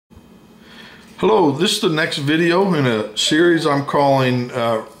Hello, this is the next video in a series I'm calling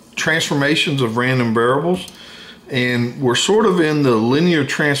Transformations of Random Variables, and we're sort of in the linear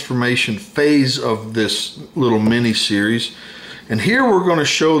transformation phase of this little mini series. And here we're going to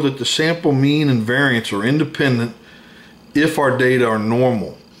show that the sample mean and variance are independent if our data are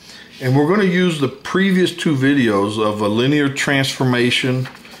normal. And we're going to use the previous two videos of a linear transformation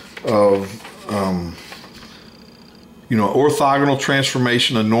of orthogonal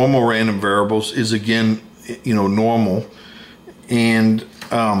transformation of normal random variables is again, normal, and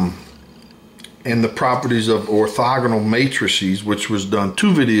the properties of orthogonal matrices, which was done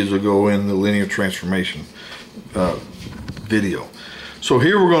two videos ago in the linear transformation video. So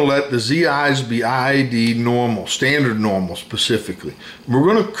here we're going to let the zi's be IID normal, standard normal specifically. We're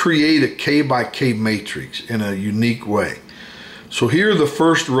going to create a K by K matrix in a unique way. So here the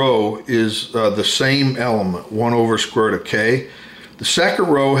first row is the same element, 1 over square root of k. The second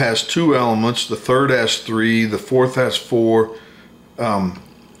row has two elements, the third has 3, the fourth has 4,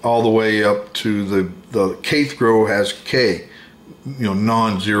 all the way up to the kth row has k,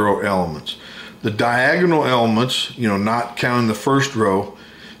 non-zero elements. The diagonal elements, not counting the first row,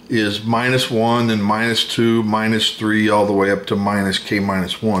 is -1, then -2, -3, all the way up to -k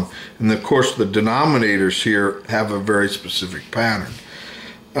minus 1. And of course the denominators here have a very specific pattern.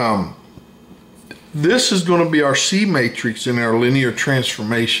 This is going to be our C matrix in our linear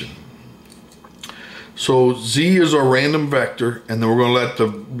transformation. So Z is our random vector, and then we're going to let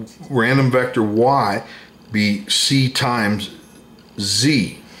the random vector Y be C times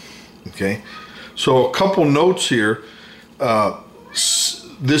Z. Okay, so a couple notes here.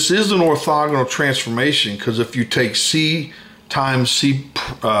 This is an orthogonal transformation because if you take C times C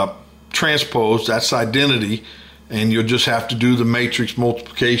transpose, that's identity, and you'll just have to do the matrix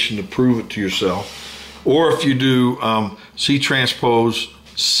multiplication to prove it to yourself. Or if you do C transpose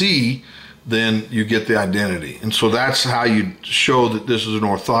C, then you get the identity. And so that's how you show that this is an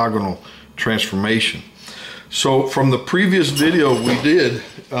orthogonal transformation. So from the previous video we did,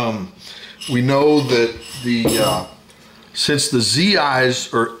 we know that since the zi's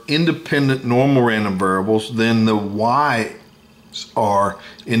are independent normal random variables, then the y's are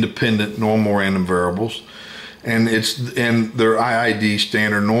independent normal random variables, and they're IID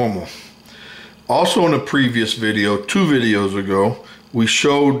standard normal. Also in a previous video, two videos ago, we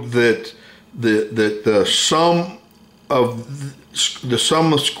showed that the sum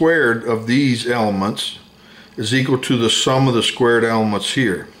squared of these elements is equal to the sum of the squared elements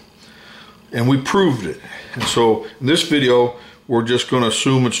here. And we proved it. And so in this video, we're just going to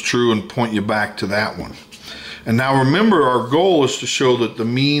assume it's true and point you back to that one. And now remember, our goal is to show that the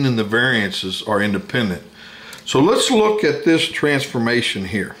mean and the variances are independent. So let's look at this transformation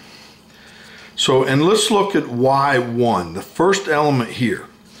here. And let's look at y1, the first element here,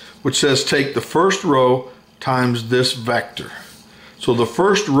 which says take the first row times this vector. So the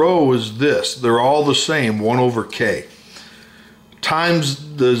first row is this. They're all the same, 1 over k, times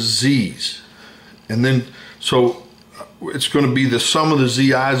the z's. And then, so it's going to be the sum of the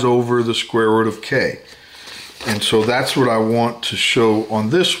zi's over the square root of k. And so that's what I want to show on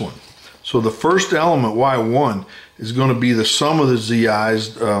this one. So the first element, y1, is going to be the sum of the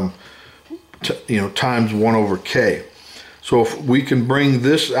zi's, times 1 over k. So if we can bring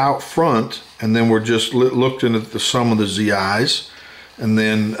this out front, and then we're just looking at the sum of the zi's, and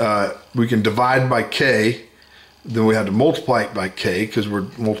then we can divide by k. Then we had to multiply it by k because we're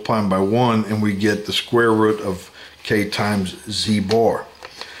multiplying by 1, and we get the square root of k times z bar.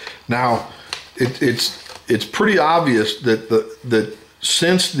 Now it's pretty obvious that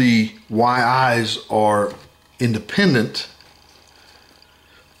since the yi's are independent,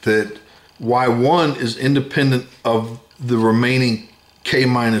 that y1 is independent of the remaining k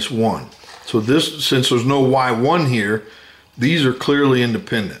minus 1. So since there's no y1 here, these are clearly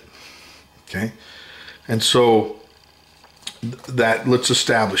independent. Okay. And so let's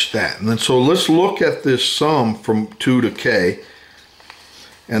establish that. And then so let's look at this sum from 2 to k.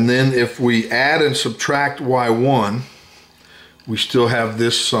 And then if we add and subtract y1, we still have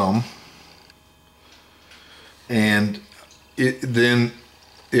this sum. And then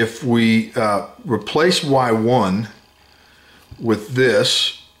if we replace y1 with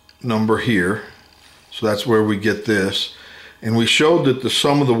this number here, so that's where we get this. And we showed that the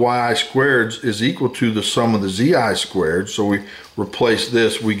sum of the yi squareds is equal to the sum of the zi squared. So we replace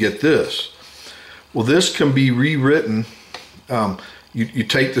this, we get this. Well, this can be rewritten. You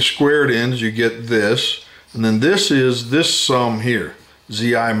take the squared ends, you get this. And then this is this sum here,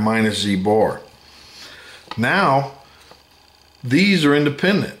 zi minus z bar. Now, these are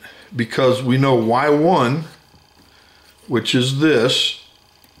independent because we know y1, which is this,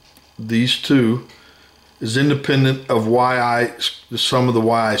 these two, is independent of yi, the sum of the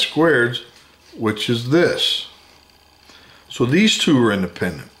yi squareds, which is this. So these two are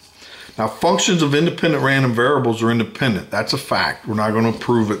independent. Now, functions of independent random variables are independent. That's a fact. We're not going to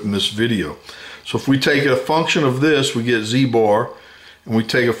prove it in this video. So if we take a function of this, we get z bar, and we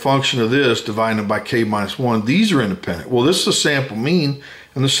take a function of this divided by k minus 1. These are independent. Well, this is the sample mean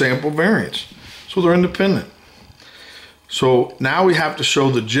and the sample variance. So they're independent. So now we have to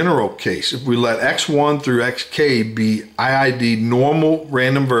show the general case. If we let x1 through xk be IID normal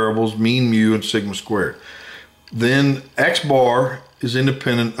random variables, mean, mu, and sigma squared, then x bar is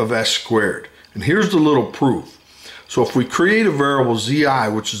independent of s squared. And here's the little proof. So if we create a variable zi,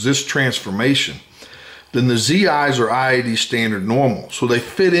 which is this transformation, then the zi's are IID standard normal. So they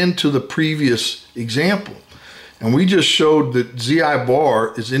fit into the previous example. And we just showed that zi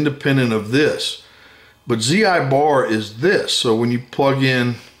bar is independent of this. But zi bar is this. So when you plug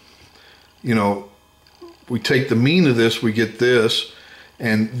in, you know, we take the mean of this, we get this,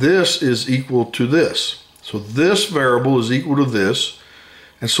 and this is equal to this. So this variable is equal to this.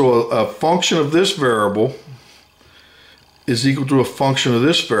 And so a function of this variable is equal to a function of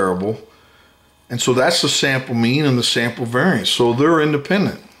this variable. And so that's the sample mean and the sample variance. So they're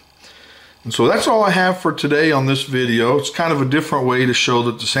independent. And so that's all I have for today on this video. It's kind of a different way to show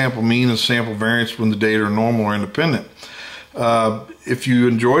that the sample mean and sample variance when the data are normal or independent. If you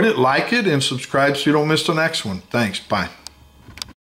enjoyed it, like it and subscribe so you don't miss the next one. Thanks. Bye.